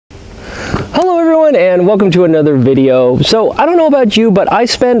Hello everyone and welcome to another video. So I don't know about you, but I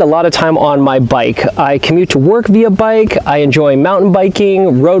spend a lot of time on my bike. I commute to work via bike. I enjoy mountain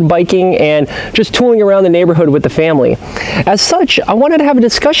biking, road biking, and just tooling around the neighborhood with the family. As such, I wanted to have a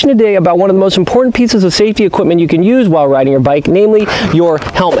discussion today about one of the most important pieces of safety equipment you can use while riding your bike, namely your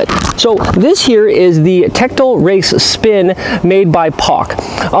helmet. So this here is the Tectal Race Spin made by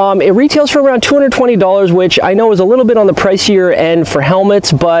POC. It retails for around $220, which I know is a little bit on the pricier end for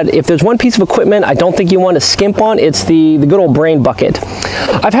helmets, but if there's one piece of equipment I don't think you want to skimp on, it's the good old brain bucket.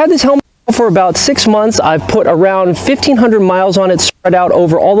 I've had this helmet for about 6 months. I've put around 1,500 miles on it, spread out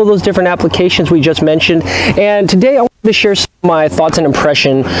over all of those different applications we just mentioned, and today I wanted to share some of my thoughts and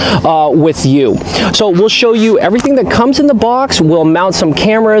impression with you. So we'll show you everything that comes in the box, we'll mount some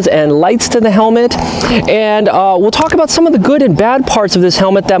cameras and lights to the helmet, and we'll talk about some of the good and bad parts of this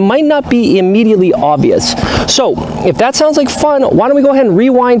helmet that might not be immediately obvious. So if that sounds like fun, why don't we go ahead and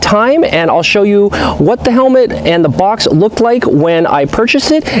rewind time and I'll show you what the helmet and the box looked like when I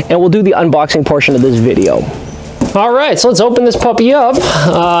purchased it, and we'll do the unboxing portion of this video. All right, so let's open this puppy up.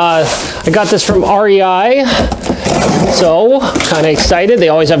 I got this from REI, so kind of excited. They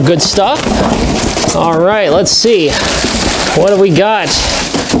always have good stuff. All right, let's see. What do we got?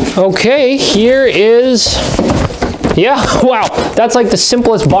 Okay, here is, yeah, wow, that's like the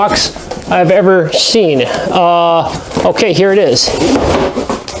simplest box I've ever seen. Okay, here it is.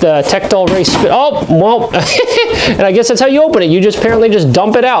 The Tectal Race Spin. Oh, well, and I guess that's how you open it. You just apparently just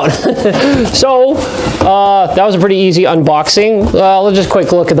dump it out. So that was a pretty easy unboxing. Let's just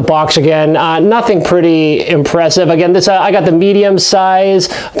quick look at the box again. Nothing pretty impressive. Again, this I got the medium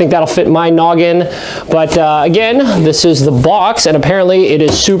size. I think that'll fit my noggin. But again, this is the box, and apparently it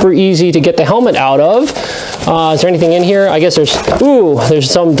is super easy to get the helmet out of. Is there anything in here? I guess there's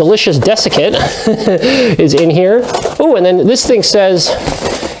some delicious desiccant is in here. Ooh, and then this thing says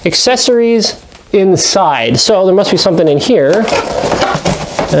accessories inside, so there must be something in here.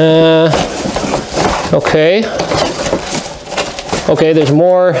 Okay, there's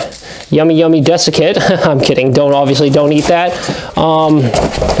more yummy desiccant. I'm kidding, obviously don't eat that.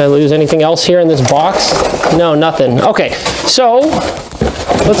 Did I lose anything else here in this box? No, nothing. Okay, so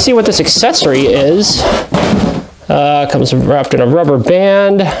let's see what this accessory is. Comes wrapped in a rubber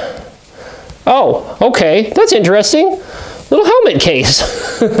band. Oh, okay, that's interesting. Little helmet case.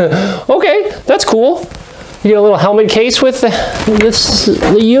 Okay, that's cool. You get a little helmet case with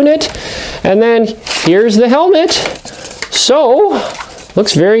the unit, and then here's the helmet. So,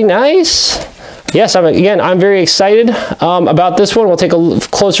 looks very nice. Yes, I'm very excited about this one. We'll take a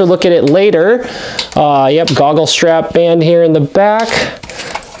closer look at it later. Yep, goggle strap band here in the back.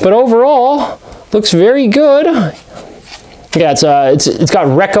 But overall, looks very good. Yeah, it's got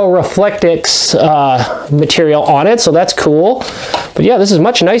Reco Reflectix material on it, so that's cool. But yeah, this is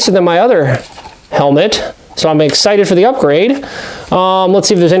much nicer than my other helmet, so I'm excited for the upgrade. Let's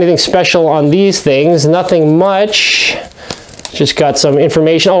see if there's anything special on these things. Nothing much. Just got some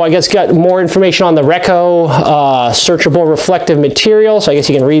information. Oh, I guess got more information on the Reco searchable reflective material, so I guess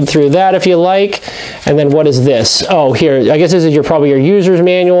you can read through that if you like. And then what is this? Oh, here, I guess this is probably your user's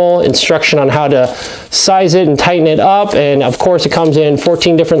manual, instruction on how to size it and tighten it up, and of course it comes in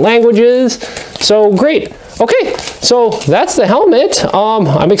 14 different languages, so great. Okay, so that's the helmet.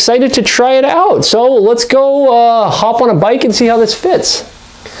 I'm excited to try it out, so let's go hop on a bike and see how this fits.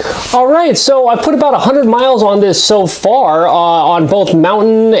 All right, so I put about 100 miles on this so far on both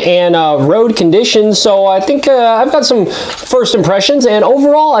mountain and road conditions, so I think I've got some first impressions, and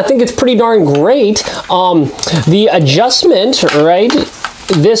overall I think it's pretty darn great. The adjustment, right,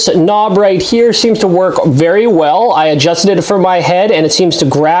 this knob right here seems to work very well. I adjusted it for my head and it seems to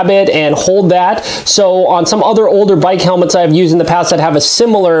grab it and hold that. So on some other older bike helmets I've used in the past that have a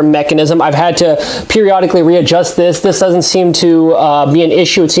similar mechanism, I've had to periodically readjust this. This doesn't seem to be an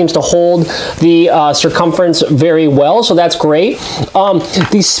issue. It seems to hold the circumference very well, so that's great.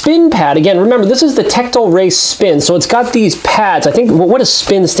 The spin pad, again, remember this is the Tectal Race Spin, so it's got these pads. I think, what does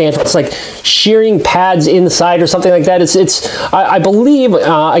spin stand for? It's like shearing pads inside or something like that. I believe,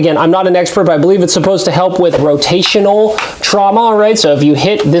 again, I'm not an expert, but I believe it's supposed to help with rotational trauma, right? So if you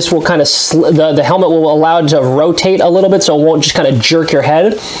hit, this will kind of, the helmet will allow it to rotate a little bit, so it won't just kind of jerk your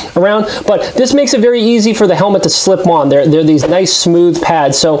head around. But this makes it very easy for the helmet to slip on. They're these nice smooth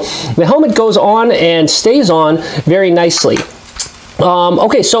pads. So the helmet goes on and stays on very nicely.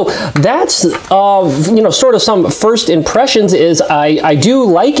 Okay, so that's, you know, sort of some first impressions. Is I do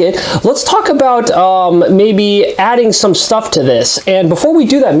like it. Let's talk about maybe adding some stuff to this. And before we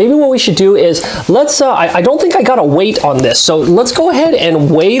do that, maybe what we should do is let's, I don't think I got a weight on this. So let's go ahead and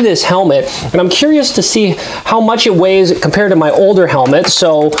weigh this helmet. And I'm curious to see how much it weighs compared to my older helmet.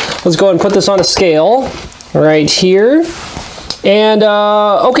 So let's go ahead and put this on a scale right here. And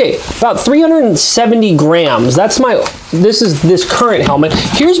okay, about 370 grams. That's this current helmet.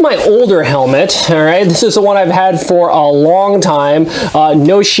 Here's my older helmet. All right, this is the one I've had for a long time.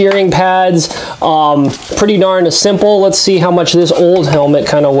 No shearing pads. Pretty darn simple. Let's see how much this old helmet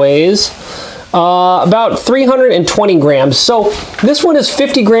kind of weighs. About 320 grams. So this one is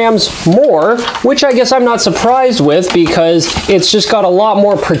 50 grams more, which I guess I'm not surprised with because it's just got a lot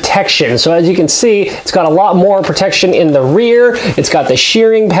more protection. So as you can see, it's got a lot more protection in the rear. It's got the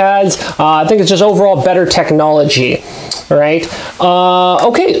shearing pads. I think it's just overall better technology. All right.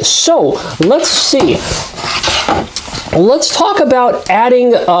 Okay, so let's see. Let's talk about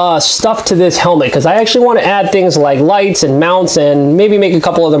adding stuff to this helmet because I actually want to add things like lights and mounts and maybe make a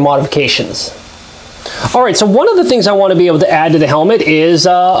couple other modifications. All right, so one of the things I want to be able to add to the helmet is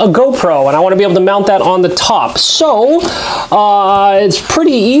a GoPro, and I want to be able to mount that on the top. So it's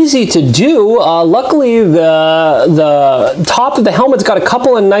pretty easy to do. Luckily, the top of the helmet's got a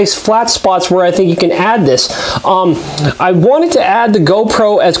couple of nice flat spots where I think you can add this. I wanted to add the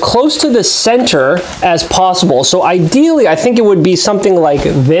GoPro as close to the center as possible. So ideally, I think it would be something like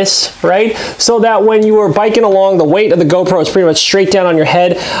this, right? So that when you were biking along, the weight of the GoPro is pretty much straight down on your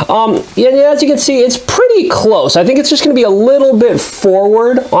head. And as you can see, it's pretty close. I think it's just going to be a little bit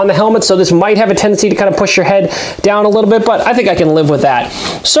forward on the helmet, so this might have a tendency to kind of push your head down a little bit, but I think I can live with that.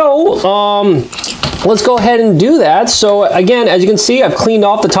 So let's go ahead and do that. So again, as you can see, I've cleaned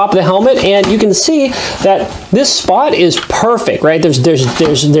off the top of the helmet, and you can see that this spot is perfect, right?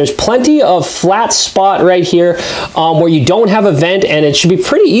 There's plenty of flat spot right here where you don't have a vent, and it should be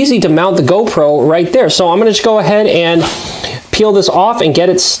pretty easy to mount the GoPro right there. So I'm going to just go ahead and peel this off and get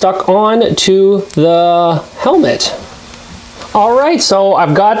it stuck on to the helmet. All right, so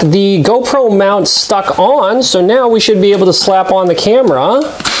I've got the GoPro mount stuck on, so now we should be able to slap on the camera.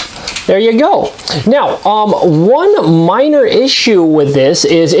 There you go. Now, one minor issue with this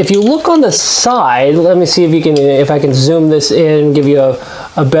is if you look on the side, let me see if I can zoom this in and give you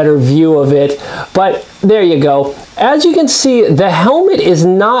a better view of it. But there you go. As you can see, the helmet is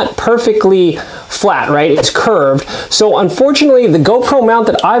not perfectly flat, right? It's curved. So unfortunately, the GoPro mount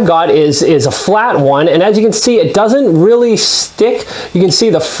that I've got is a flat one. And as you can see, it doesn't really stick. You can see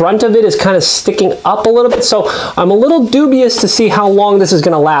the front of it is kind of sticking up a little bit. So I'm a little dubious to see how long this is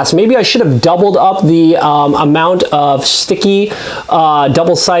going to last. Maybe I should have doubled up the amount of sticky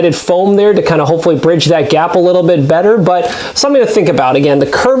double-sided foam there to kind of hopefully bridge that gap a little bit better. But something to think about. Again, the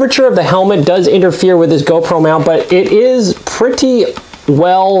curvature of the helmet does interfere with this GoPro mount, but it is pretty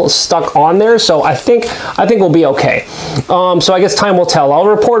well stuck on there, so I think we'll be okay. So I guess time will tell. I'll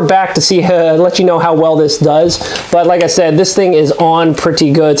report back to see, let you know how well this does. But like I said, this thing is on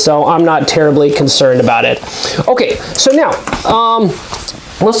pretty good, so I'm not terribly concerned about it. Okay, so now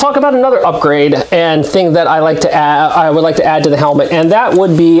let's talk about another upgrade and thing that I would like to add to the helmet, and that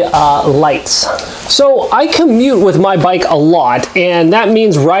would be lights. So I commute with my bike a lot, and that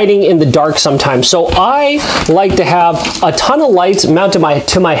means riding in the dark sometimes. So I like to have a ton of lights mounted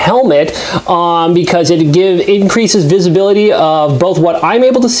to my helmet because it increases visibility of both what I'm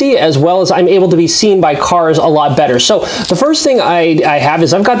able to see as well as I'm able to be seen by cars a lot better. So the first thing I have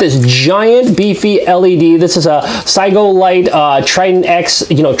is I've got this giant beefy LED. This is a Saigo Light Trident X,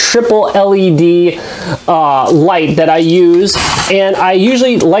 triple LED light that I use, and I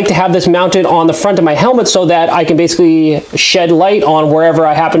usually like to have this mounted on the front of my helmet so that I can basically shed light on wherever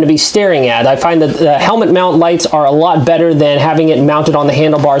I happen to be staring at. I find that the helmet mount lights are a lot better than having it mounted on the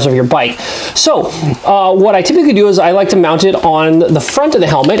handlebars of your bike. So what I typically do is I like to mount it on the front of the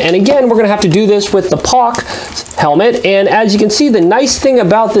helmet, and again, we're going to have to do this with the POC helmet. And as you can see, the nice thing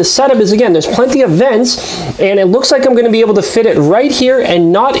about this setup is, again, there's plenty of vents, and it looks like I'm going to be able to fit it right here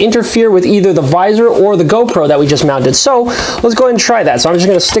and not interfere with either the visor or the GoPro that we just mounted. So let's go ahead and try that. So I'm just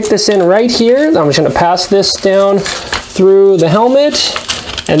going to stick this in right here. I'm just going to pass this down through the helmet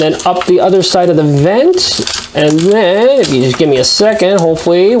and then up the other side of the vent. And then if you just give me a second,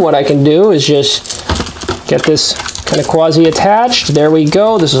 hopefully what I can do is just get this kind of quasi attached. There we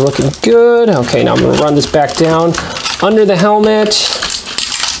go. This is looking good. Okay, now I'm going to run this back down under the helmet,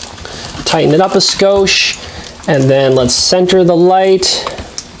 tighten it up a skosh, and then let's center the light.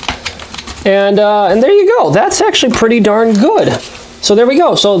 And there you go. That's actually pretty darn good. So there we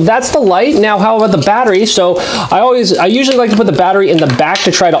go. So that's the light. Now, how about the battery? So I usually like to put the battery in the back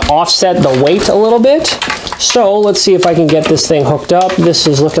to try to offset the weight a little bit. So let's see if I can get this thing hooked up. This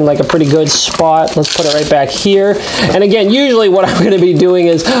is looking like a pretty good spot. Let's put it right back here. And again, usually what I'm going to be doing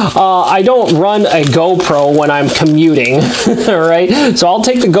is I don't run a GoPro when I'm commuting, all right? So I'll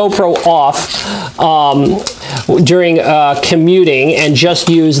take the GoPro off during commuting and just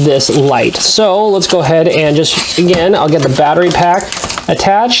use this light. So let's go ahead and just, again, I'll get the battery pack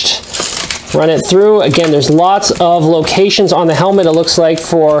attached, run it through. Again, there's lots of locations on the helmet, it looks like,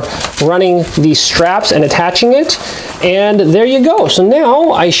 for running these straps and attaching it. And there you go. So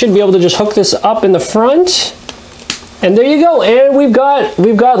now I should be able to just hook this up in the front. And there you go. And we've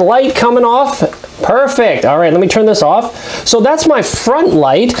got light coming off. Perfect. All right, let me turn this off. So that's my front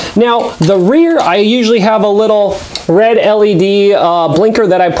light. Now, the rear, I usually have a little red LED blinker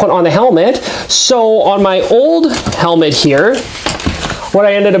that I put on the helmet. So on my old helmet here, what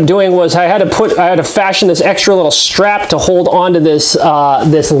I ended up doing was I had to fashion this extra little strap to hold onto this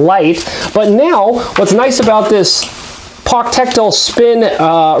this light. But now, what's nice about this POC Tectal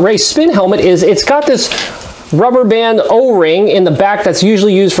race spin helmet is it's got this rubber band O-ring in the back that's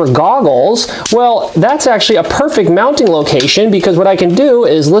usually used for goggles. Well, that's actually a perfect mounting location, because what I can do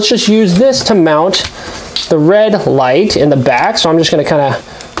is let's just use this to mount the red light in the back. So I'm just going to kind of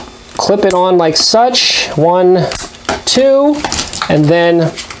clip it on like such. 1, 2, and then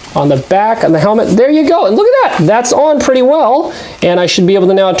on the back of the helmet, there you go. And look at that, that's on pretty well. And I should be able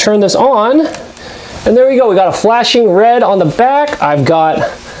to now turn this on. And there we go, we got a flashing red on the back. I've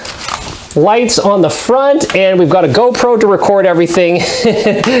got lights on the front, and we've got a GoPro to record everything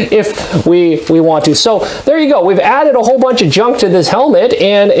if we want to. So there you go. We've added a whole bunch of junk to this helmet,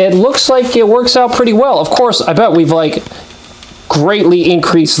 and it looks like it works out pretty well. Of course, I bet we've like greatly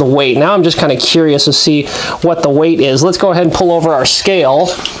increased the weight. Now I'm just kind of curious to see what the weight is. Let's go ahead and pull over our scale.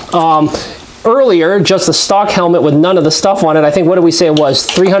 Earlier, just the stock helmet with none of the stuff on it, I think, what did we say it was?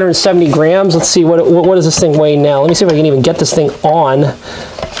 370 grams. Let's see, what does this thing weigh now? Let me see if I can even get this thing on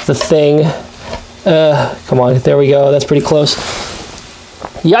the thing. Come on, there we go. That's pretty close.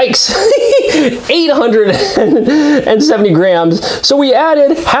 Yikes! 870 grams. So we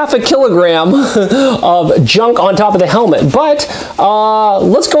added half a kilogram of junk on top of the helmet. But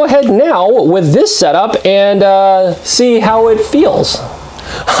let's go ahead now with this setup and see how it feels.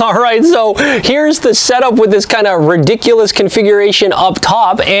 All right, so here's the setup with this kind of ridiculous configuration up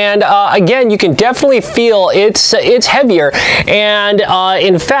top, and again, you can definitely feel it's heavier, and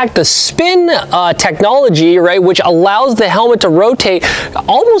in fact, the spin technology, right, which allows the helmet to rotate,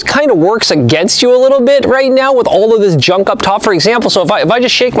 almost kind of works against you a little bit right now with all of this junk up top. For example, so if I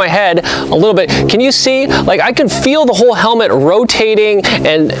just shake my head a little bit, can you see? Like, I can feel the whole helmet rotating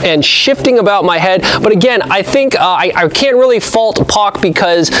and shifting about my head. But again, I think I can't really fault POC because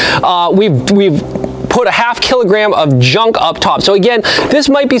we've put a half kilogram of junk up top. So again, this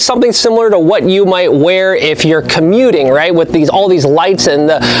might be something similar to what you might wear if you're commuting, right? With all these lights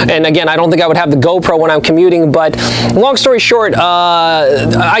and again, I don't think I would have the GoPro when I'm commuting, but long story short,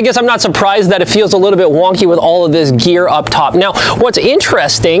 I guess I'm not surprised that it feels a little bit wonky with all of this gear up top. Now, what's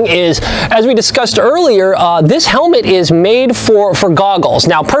interesting is, as we discussed earlier, this helmet is made for goggles.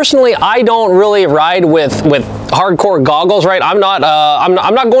 Now, personally, I don't really ride with hardcore goggles, right? I'm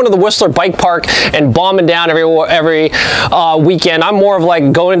not going to the Whistler Bike Park and bombing down every weekend. I'm more of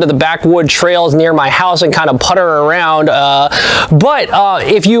like going into the backwood trails near my house and kind of putter around. But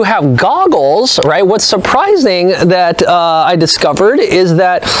if you have goggles, right, what's surprising that I discovered is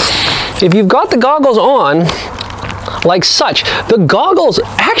that if you've got the goggles on, like such, the goggles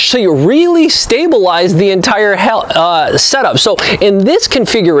actually really stabilize the entire setup. So in this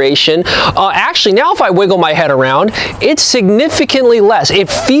configuration, actually now if I wiggle my head around, it's significantly less. It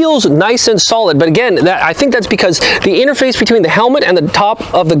feels nice and solid. But again, I think that's because the interface between the helmet and the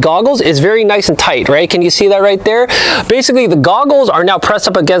top of the goggles is very nice and tight, right? Can you see that right there? Basically, the goggles are now pressed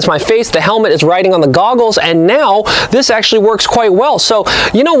up against my face. The helmet is riding on the goggles, and now this actually works quite well. So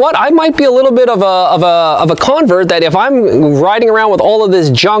you know what? I might be a little bit of a convert that if I'm riding around with all of this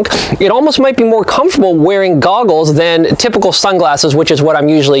junk, it almost might be more comfortable wearing goggles than typical sunglasses, which is what I'm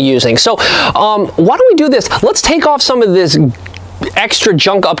usually using. So why don't we do this? Let's take off some of this extra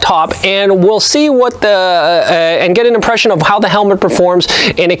junk up top, and we'll see what and get an impression of how the helmet performs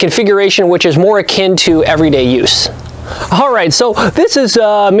in a configuration which is more akin to everyday use. All right, so this is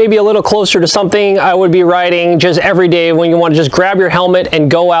maybe a little closer to something I would be riding just every day when you want to just grab your helmet and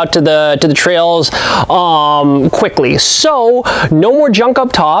go out to the trails quickly. So no more junk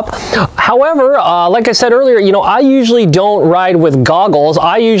up top. However, like I said earlier, you know, I usually don't ride with goggles.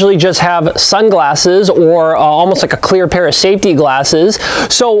 I usually just have sunglasses or almost like a clear pair of safety glasses.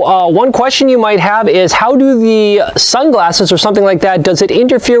 So one question you might have is, how do the sunglasses or something like that, does it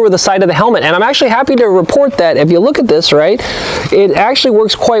interfere with the side of the helmet? And I'm actually happy to report that if you look at this, right, it actually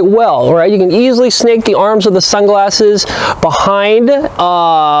works quite well, right? You can easily snake the arms of the sunglasses behind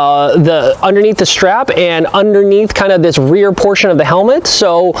underneath the strap and underneath kind of this rear portion of the helmet.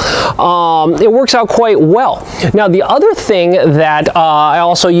 So it works out quite well. Now, the other thing that I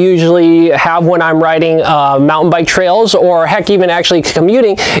also usually have when I'm riding mountain bike trails, or heck, even actually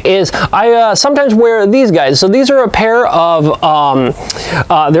commuting, is I sometimes wear these guys. So these are a pair of,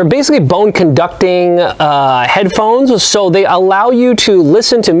 they're basically bone conducting headphones. So they allow you to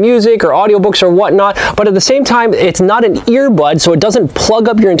listen to music or audiobooks or whatnot, but at the same time, it's not an earbud, so it doesn't plug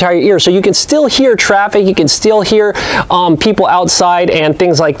up your entire ear. So you can still hear traffic, you can still hear people outside and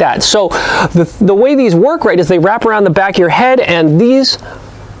things like that. So the way these work, right, is they wrap around the back of your head, and these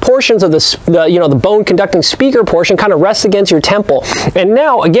portions of the bone conducting speaker portion kind of rests against your temple. And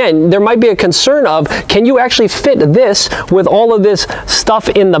now, again, there might be a concern of, can you actually fit this with all of this stuff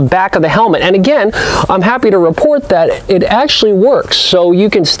in the back of the helmet? And again, I'm happy to report that it actually works. So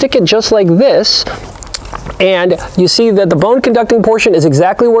you can stick it just like this, and you see that the bone conducting portion is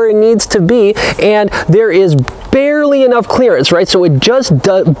exactly where it needs to be, and there is barely enough clearance, right? So it just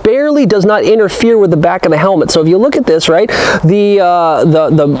barely does not interfere with the back of the helmet. So if you look at this, right,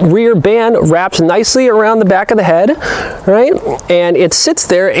 the rear band wraps nicely around the back of the head, right? And it sits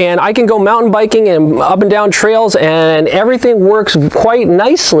there, and I can go mountain biking and up and down trails, and everything works quite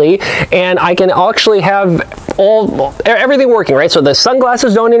nicely, and I can actually have everything working, right? So the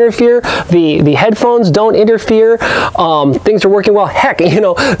sunglasses don't interfere, the headphones don't interfere, things are working well. Heck, you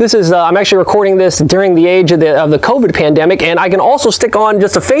know, this is I'm actually recording this during the age of the COVID pandemic, and I can also stick on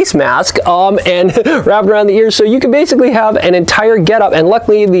just a face mask and wrap it around the ears, so you can basically have an entire getup, and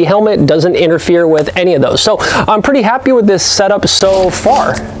luckily the helmet doesn't interfere with any of those. So I'm pretty happy with this setup so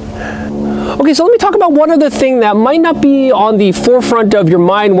far. Okay, so let me talk about one other thing that might not be on the forefront of your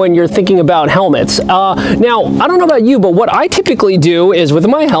mind when you're thinking about helmets. Now, I don't know about you, but what I typically do is with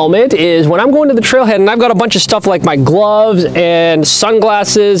my helmet is when I'm going to the trailhead and I've got a bunch of stuff like my gloves and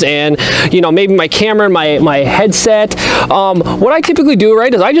sunglasses and, you know, maybe my camera and my headset, what I typically do,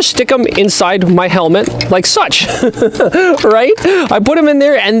 right, is I just stick them inside my helmet like such, right? I put them in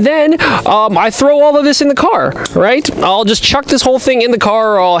there, and then I throw all of this in the car, right? I'll just chuck this whole thing in the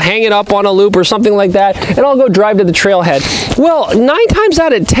car, or I'll hang it up on a loop or something like that, and I'll go drive to the trailhead. Well, 9 times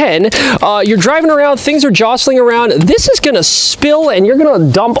out of 10, you're driving around, things are jostling around, this is gonna spill, and you're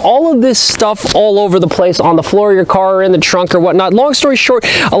gonna dump all of this stuff all over the place on the floor of your car or in the trunk or whatnot. Long story short,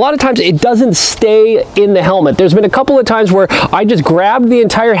 a lot of times it doesn't stay in the helmet. There's been a couple of times where I just grabbed the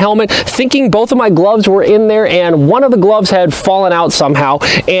entire helmet thinking both of my gloves were in there, and one of the gloves had fallen out somehow,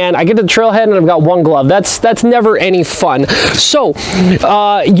 and I get to the trailhead and I've got one glove. That's never any fun. So,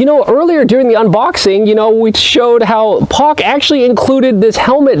 you know, earlier during the unboxing, you know, we showed how POC actually included this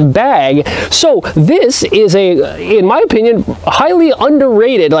helmet bag. So this is in my opinion, highly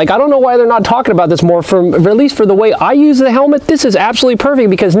underrated. Like, I don't know why they're not talking about this more, at least for the way I use the helmet. This is absolutely perfect,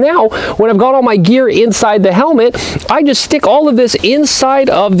 because now when I've got all my gear inside the helmet, I just stick all of this inside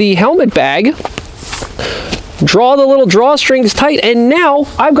of the helmet bag, draw the little drawstrings tight, and now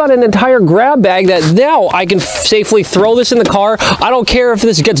I've got an entire grab bag that now I can safely throw this in the car. I don't care if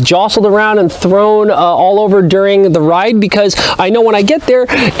this gets jostled around and thrown all over during the ride, because I know when I get there,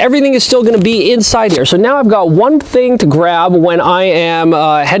 everything is still going to be inside here. So now I've got one thing to grab when I am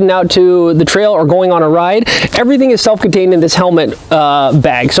heading out to the trail or going on a ride. Everything is self-contained in this helmet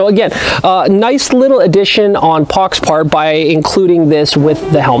bag. So again, nice little addition on POC's part by including this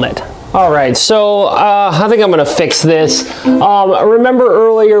with the helmet. All right, so I think I'm gonna fix this. Remember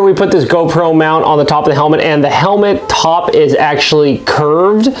earlier we put this GoPro mount on the top of the helmet, and the helmet top is actually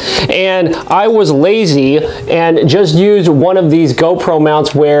curved, and I was lazy and just used one of these GoPro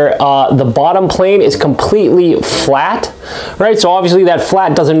mounts where the bottom plane is completely flat, right? So obviously that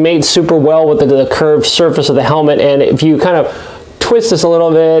flat doesn't mate super well with the curved surface of the helmet, and if you kind of twist this a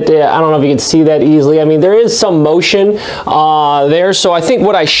little bit. I don't know if you can see that easily. I mean, there is some motion there. So I think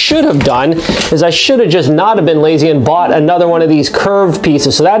what I should have done is I should have just not have been lazy and bought another one of these curved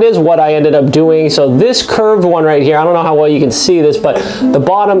pieces. So that is what I ended up doing. So this curved one right here, I don't know how well you can see this, but the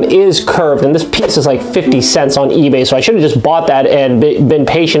bottom is curved, and this piece is like 50 cents on eBay. So I should have just bought that and been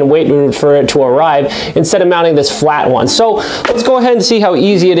patient waiting for it to arrive instead of mounting this flat one. So let's go ahead and see how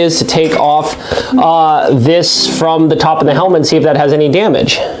easy it is to take off this from the top of the helmet and see if that has any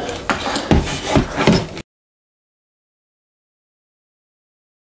damage.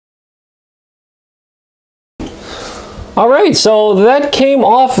 All right, so that came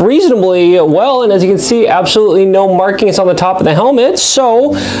off reasonably well, and as you can see, absolutely no markings on the top of the helmet,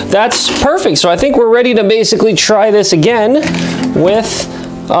 so that's perfect. So I think we're ready to basically try this again with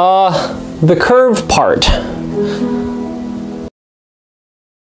the curved part.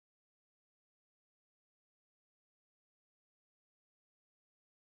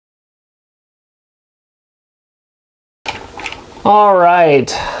 All right,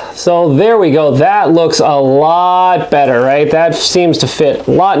 so there we go. That looks a lot better, right? That seems to fit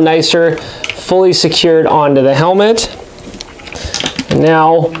a lot nicer, fully secured onto the helmet. And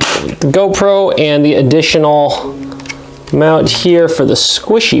now the GoPro and the additional mount here for the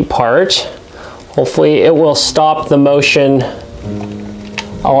squishy part. Hopefully it will stop the motion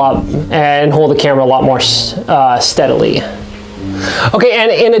a lot and hold the camera a lot more steadily. Okay,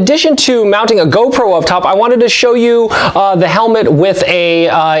 and in addition to mounting a GoPro up top, I wanted to show you the helmet with a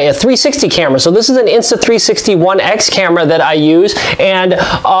 360 camera. So this is an Insta360 1X camera that I use, and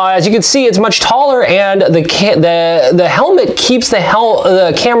as you can see, it's much taller, and the helmet keeps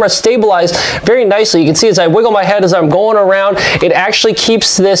the camera stabilized very nicely. You can see as I wiggle my head as I'm going around, it actually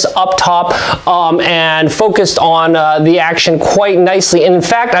keeps this up top and focused on the action quite nicely. And in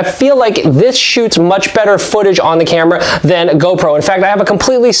fact, I feel like this shoots much better footage on the camera than a GoPro. In fact, I have a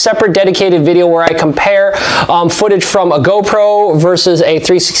completely separate dedicated video where I compare footage from a GoPro versus a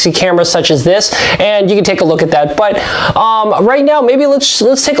 360 camera such as this, and you can take a look at that. But right now, maybe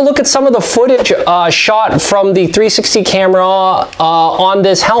let's take a look at some of the footage shot from the 360 camera on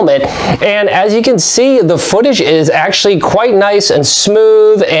this helmet. And as you can see, the footage is actually quite nice and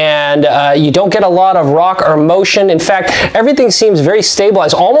smooth, and you don't get a lot of rock or motion. In fact, everything seems very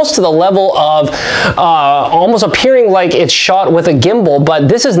stabilized, almost to the level of almost appearing like it's shot with a gimbal, but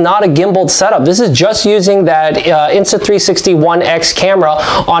this is not a gimbaled setup. This is just using that Insta360 1X camera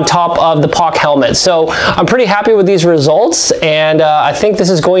on top of the POC helmet. So I'm pretty happy with these results, and I think this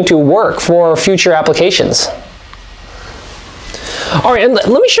is going to work for future applications. All right, and let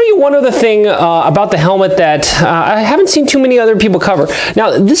me show you one other thing about the helmet that I haven't seen too many other people cover.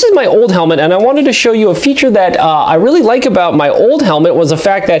 Now, this is my old helmet, and I wanted to show you a feature that I really like about my old helmet was the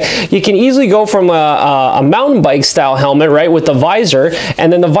fact that you can easily go from a mountain bike style helmet, right, with the visor,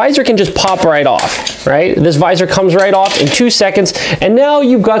 and then the visor can just pop right off, right? This visor comes right off in 2 seconds, and now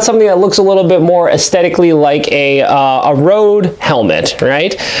you've got something that looks a little bit more aesthetically like a road helmet,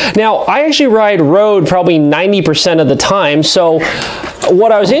 right? Now, I actually ride road probably 90% of the time, so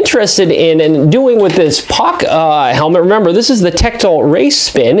what I was interested in doing with this POC helmet, remember this is the Tectal race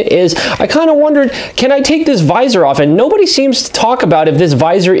spin, is I kind of wondered, can I take this visor off? And nobody seems to talk about if this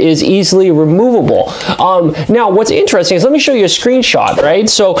visor is easily removable. Now what's interesting is, let me show you a screenshot, right?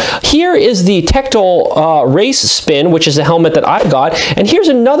 So here is the Tectal race spin, which is the helmet that I've got, and here's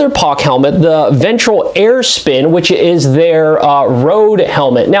another POC helmet, the ventral air spin, which is their road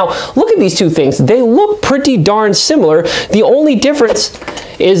helmet. Now look at these two things, they look pretty darn similar. The only difference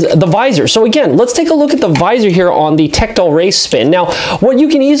is the visor. So again, let's take a look at the visor here on the Tectal race spin. Now, what you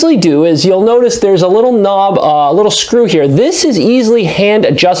can easily do is you'll notice there's a little knob, a little screw here. This is easily hand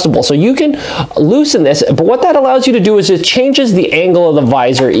adjustable, so you can loosen this, but what that allows you to do is it changes the angle of the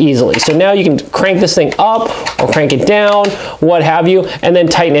visor easily. So now you can crank this thing up or crank it down, what have you, and then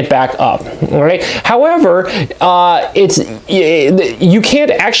tighten it back up, all right? However, you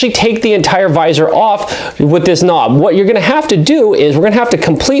can't actually take the entire visor off with this knob. What you're gonna have to do is we're gonna have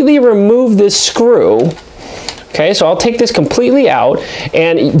to completely remove this screw. Okay, so I'll take this completely out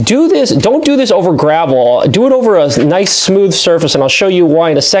and do this. Don't do this over gravel. Do it over a nice smooth surface, and I'll show you why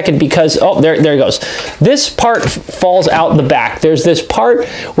in a second, because, oh, there it goes. This part falls out the back. There's this part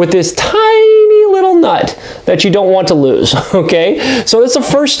with this tiny little nut that you don't want to lose, okay? So that's the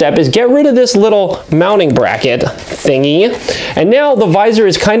first step, is get rid of this little mounting bracket thingy. And now the visor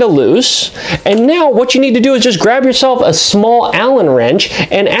is kind of loose. And now what you need to do is just grab yourself a small Allen wrench,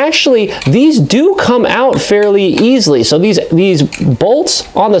 and actually these do come out fairly easily. So these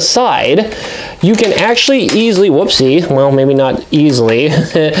bolts on the side, you can actually easily, whoopsie, well, maybe not easily,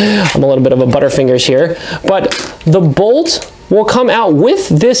 I'm a little bit of a butterfingers here, but the bolt will come out with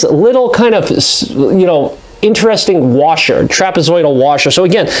this little kind of, you know, interesting washer, trapezoidal washer. So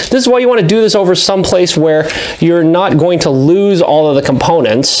again, this is why you want to do this over some place where you're not going to lose all of the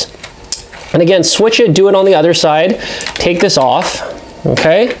components. And again, switch it, do it on the other side. Take this off,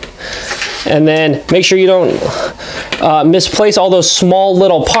 okay? And then make sure you don't misplace all those small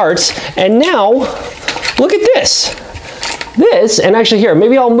little parts. And now, look at this. And actually here,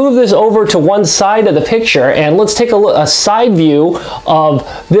 maybe I'll move this over to one side of the picture and let's take a side view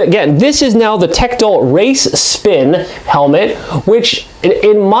of, again, this is now the Tectal Race Spin helmet, which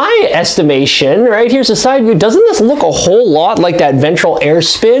in my estimation, right, here's a side view, doesn't this look a whole lot like that ventral air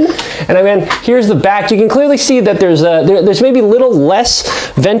spin? And I mean, here's the back. You can clearly see that there's maybe a little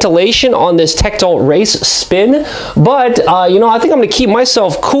less ventilation on this Tectal Race Spin, but you know, I think I'm gonna keep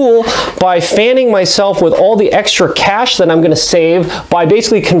myself cool by fanning myself with all the extra cash that I'm gonna save by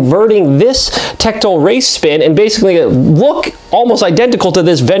basically converting this Tectal Race Spin and basically look almost identical to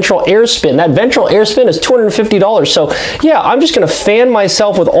this ventral air spin. That ventral air spin is $250. So yeah, I'm just gonna fan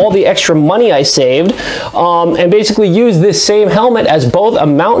myself with all the extra money I saved and basically use this same helmet as both a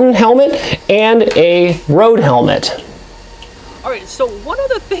mountain helmet and a road helmet. All right, so one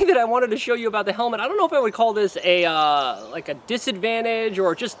other thing that I wanted to show you about the helmet, I don't know if I would call this a like a disadvantage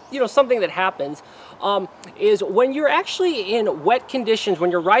or just, you know, something that happens, is when you're actually in wet conditions,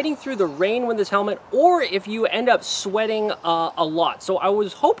 when you're riding through the rain with this helmet, or if you end up sweating a lot. So I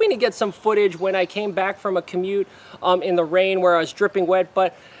was hoping to get some footage when I came back from a commute in the rain where I was dripping wet,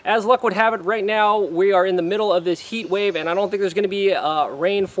 but as luck would have it, right now we are in the middle of this heat wave and I don't think there's going to be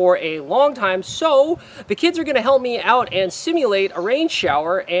rain for a long time. So the kids are going to help me out and simulate a rain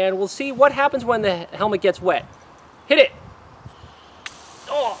shower, and we'll see what happens when the helmet gets wet. Hit it!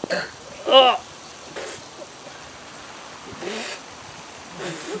 Oh. Oh.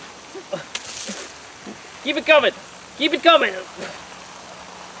 Keep it coming! Keep it coming!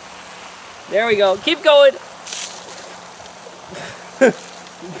 There we go. Keep going!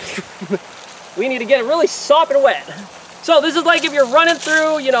 We need to get it really sopping wet. So this is like if you're running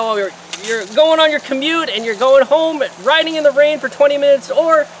through, you know, you're going on your commute and you're going home riding in the rain for 20 minutes,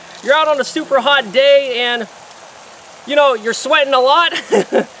 or you're out on a super hot day and, you know, you're sweating a lot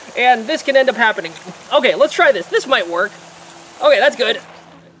and this can end up happening. Okay, let's try this. This might work. Okay, that's good.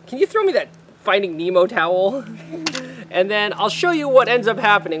 Can you throw me that Finding Nemo towel? And then I'll show you what ends up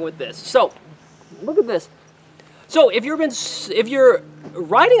happening with this. So, look at this. So if you're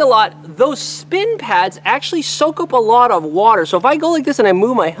riding a lot, those spin pads actually soak up a lot of water. So if I go like this and I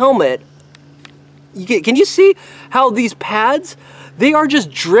move my helmet, can you see how these pads, they are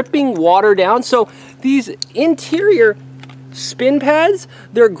just dripping water down? So these interior spin pads,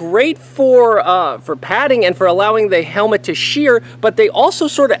 they're great for padding and for allowing the helmet to shear, but they also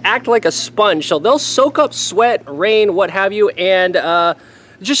sort of act like a sponge. So they'll soak up sweat, rain, what have you, and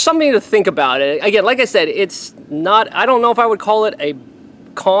just something to think about. Again, like I said, it's not, I don't know if I would call it a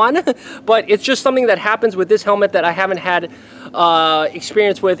con, but it's just something that happens with this helmet that I haven't had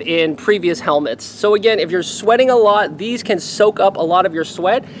experience with in previous helmets. So again, if you're sweating a lot, these can soak up a lot of your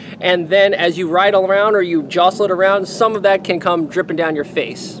sweat, and then as you ride around or you jostle it around, some of that can come dripping down your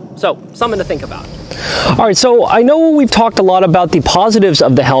face. So something to think about. All right, so I know we've talked a lot about the positives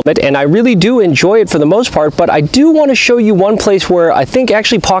of the helmet, and I really do enjoy it for the most part, but I do want to show you one place where I think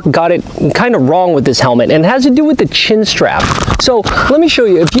actually POC got it kind of wrong with this helmet, and it has to do with the chin strap. So let me show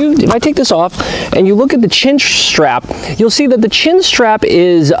you. If I take this off and you look at the chin strap, you'll see that the chin strap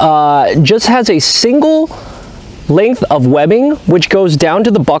is just has a single length of webbing which goes down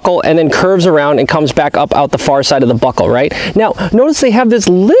to the buckle and then curves around and comes back up out the far side of the buckle, right? Now notice they have this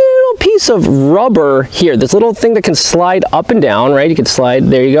little piece of rubber here, this little thing that can slide up and down, right? You can slide,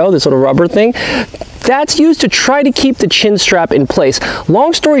 there you go, this little rubber thing. That's used to try to keep the chin strap in place.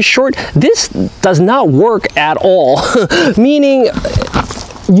 Long story short, this does not work at all, meaning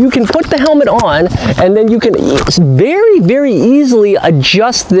you can put the helmet on and then you can very, very easily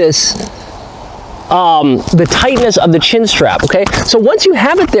adjust this the tightness of the chin strap, okay? So once you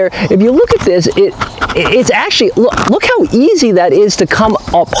have it there, if you look at this, it's actually, look how easy that is to come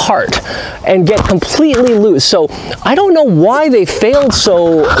apart and get completely loose. So I don't know why they failed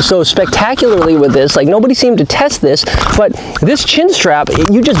so spectacularly with this. Like, nobody seemed to test this, but this chin strap,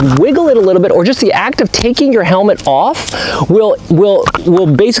 you just wiggle it a little bit, or just the act of taking your helmet off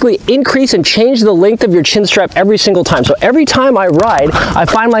will basically increase and change the length of your chin strap every single time. So every time I ride, I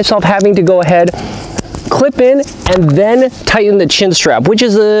find myself having to go ahead, clip in and then tighten the chin strap, which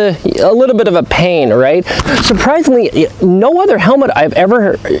is a little bit of a pain, right? Surprisingly, no other helmet I've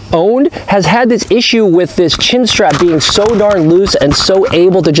ever owned has had this issue with this chin strap being so darn loose and so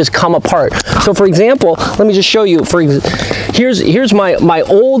able to just come apart. So for example, let me just show you. Here's my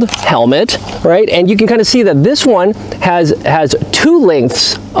old helmet, right? And you can kind of see that this one has 2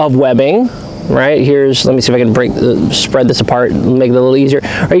 lengths of webbing. Right, let me see if I can spread this apart and make it a little easier.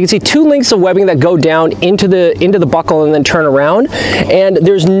 Right, you can see 2 lengths of webbing that go down into the buckle and then turn around. And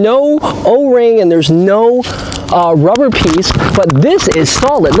there's no O-ring and there's no rubber piece, but this is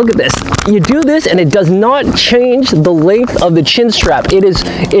solid. Look at this. You do this and it does not change the length of the chin strap.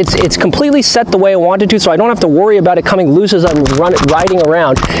 It's completely set the way I want it to, so I don't have to worry about it coming loose as I'm riding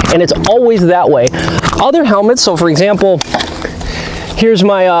around. And it's always that way. Other helmets, so for example, here's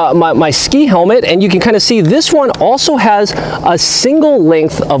my ski helmet, and you can kind of see this one also has a single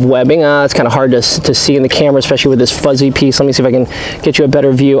length of webbing. It's kind of hard to see in the camera, especially with this fuzzy piece. Let me see if I can get you a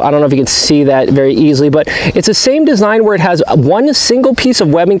better view. I don't know if you can see that very easily, but it's the same design where it has one single piece of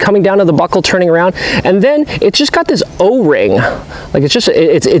webbing coming down to the buckle, turning around, and then it's just got this O-ring. Like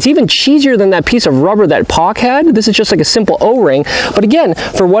it's even cheesier than that piece of rubber that POC had. This is just like a simple O-ring. But again,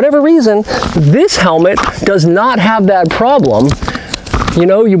 for whatever reason, this helmet does not have that problem. You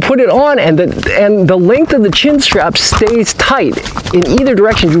know, you put it on and the length of the chin strap stays tight in either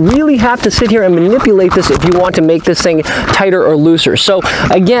direction. You really have to sit here and manipulate this if you want to make this thing tighter or looser. So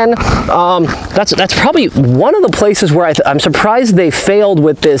again, that's probably one of the places where I'm surprised they failed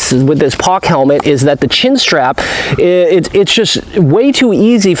with this POC helmet, is that the chin strap, it's just way too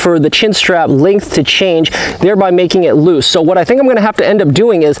easy for the chin strap length to change, thereby making it loose. So what I think I'm going to have to end up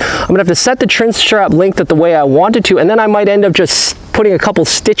doing is I'm going to have to set the chin strap length the way I want it to, and then I might end up just putting a couple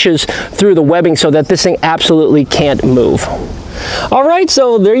stitches through the webbing so that this thing absolutely can't move. All right,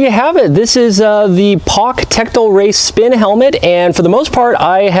 so there you have it. This is the POC Tectal Race Spin helmet, and for the most part,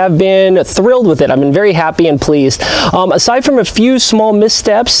 I have been thrilled with it. I've been very happy and pleased. Aside from a few small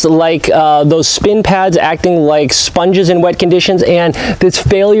missteps, like those spin pads acting like sponges in wet conditions, and this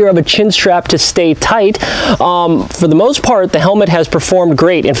failure of a chin strap to stay tight, for the most part, the helmet has performed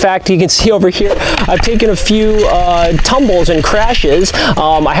great. In fact, you can see over here, I've taken a few tumbles and crashes.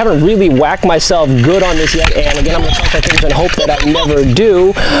 I haven't really whacked myself good on this yet, and again, I'm going to cross my fingers and hope that I never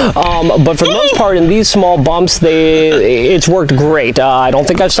do, but for the most part, in these small bumps, it's worked great. I don't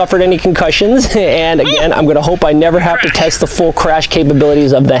think I've suffered any concussions, and again, I'm going to hope I never have to test the full crash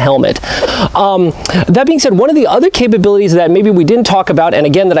capabilities of the helmet. That being said, one of the other capabilities that maybe we didn't talk about, and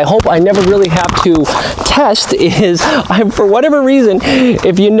again, that I hope I never really have to test, is for whatever reason,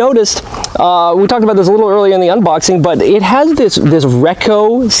 if you noticed, we talked about this a little earlier in the unboxing, but it has this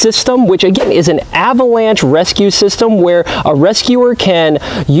Reco system, which again is an avalanche rescue system where a rescuer can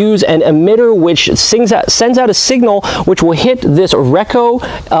use an emitter which sends out a signal which will hit this Reco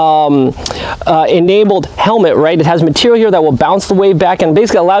enabled helmet, right? It has material here that will bounce the wave back and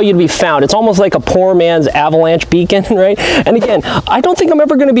basically allow you to be found. It's almost like a poor man's avalanche beacon, right? And again, I don't think I'm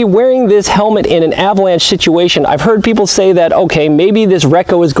ever going to be wearing this helmet in an avalanche situation. I've heard people say that, okay, maybe this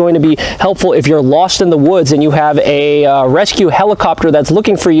Reco is going to be helpful if you're lost in the woods and you have a rescue helicopter that's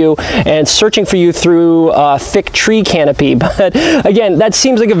looking for you and searching for you through a thick tree canopy. But again, that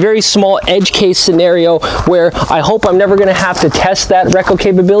seems like a very small edge case scenario where I hope I'm never going to have to test that Reco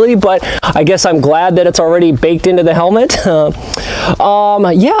capability, but I guess I'm glad that it's already baked into the helmet.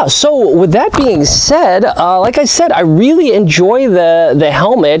 Yeah, so with that being said, like I said, I really enjoy the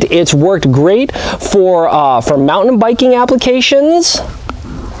helmet. It's worked great for mountain biking applications,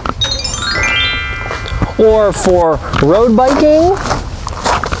 or for road biking,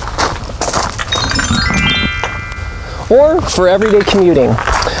 or for everyday commuting.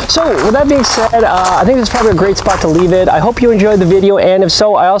 So with that being said, I think this is probably a great spot to leave it. I hope you enjoyed the video, and if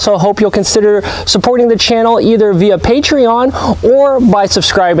so, I also hope you'll consider supporting the channel either via Patreon or by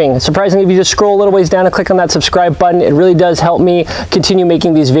subscribing. Surprisingly, if you just scroll a little ways down and click on that subscribe button, it really does help me continue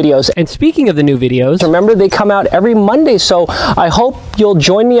making these videos. And speaking of the new videos, remember they come out every Monday, so I hope you'll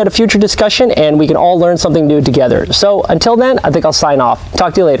join me at a future discussion and we can all learn something new together. So until then, I think I'll sign off.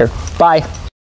 Talk to you later. Bye.